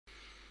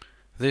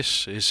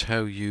This is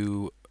how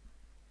you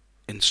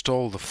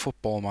install the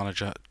Football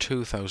Manager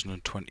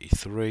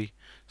 2023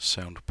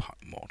 sound pack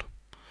mod.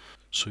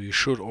 So you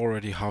should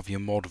already have your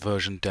mod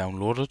version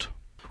downloaded,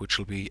 which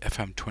will be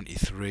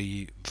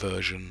FM23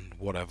 version,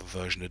 whatever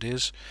version it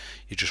is.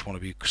 You just want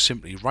to be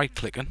simply right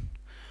clicking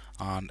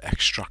and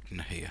extracting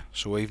here.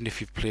 So even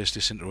if you've placed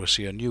this into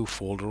a new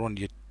folder on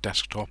your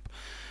desktop,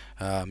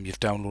 you've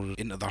downloaded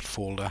into that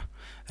folder,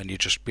 and you're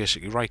just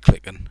basically right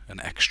clicking and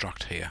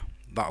extract here.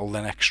 That will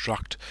then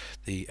extract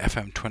the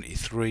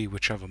FM23,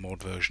 whichever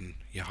mod version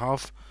you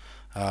have.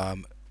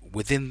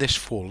 Within this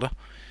folder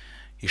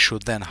you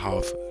should then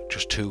have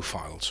just two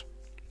files,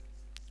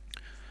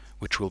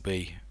 which will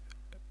be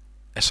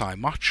SI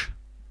Match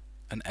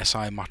and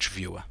SI Match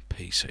Viewer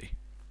PC.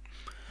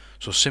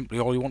 So simply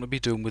all you want to be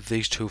doing with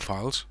these two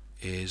files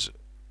is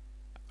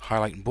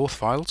highlighting both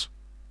files,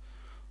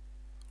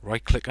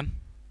 right clicking,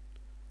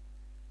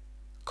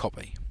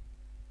 copy.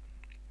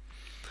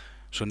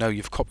 So now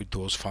you've copied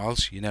those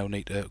files, you now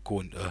need to go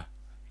into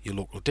your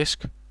local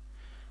disk,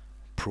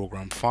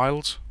 Program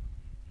Files,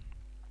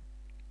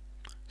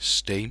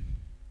 Steam,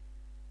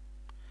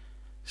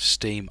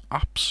 Steam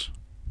Apps,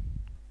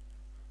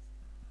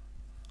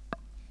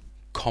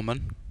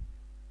 Common,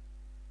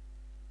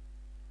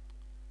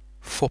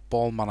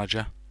 Football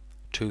Manager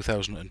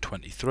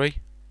 2023,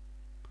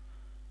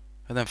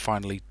 and then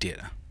finally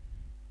Data.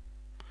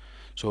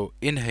 So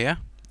in here,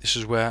 this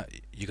is where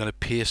you're going to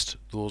paste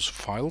those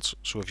files.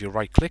 So if you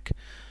right click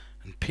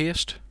and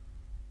paste,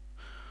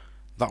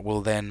 that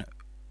will then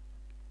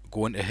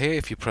go into here.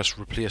 If you press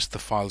replace the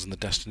files in the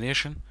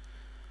destination,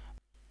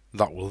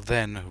 that will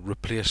then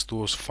replace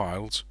those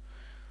files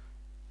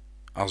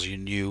as your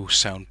new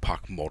sound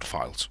pack mod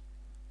files.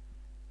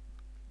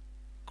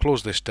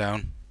 Close this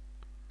down,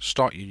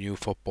 start your new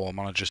Football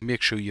Manager,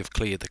 make sure you've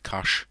cleared the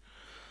cache,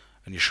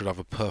 and you should have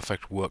a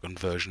perfect working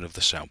version of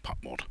the sound pack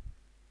mod.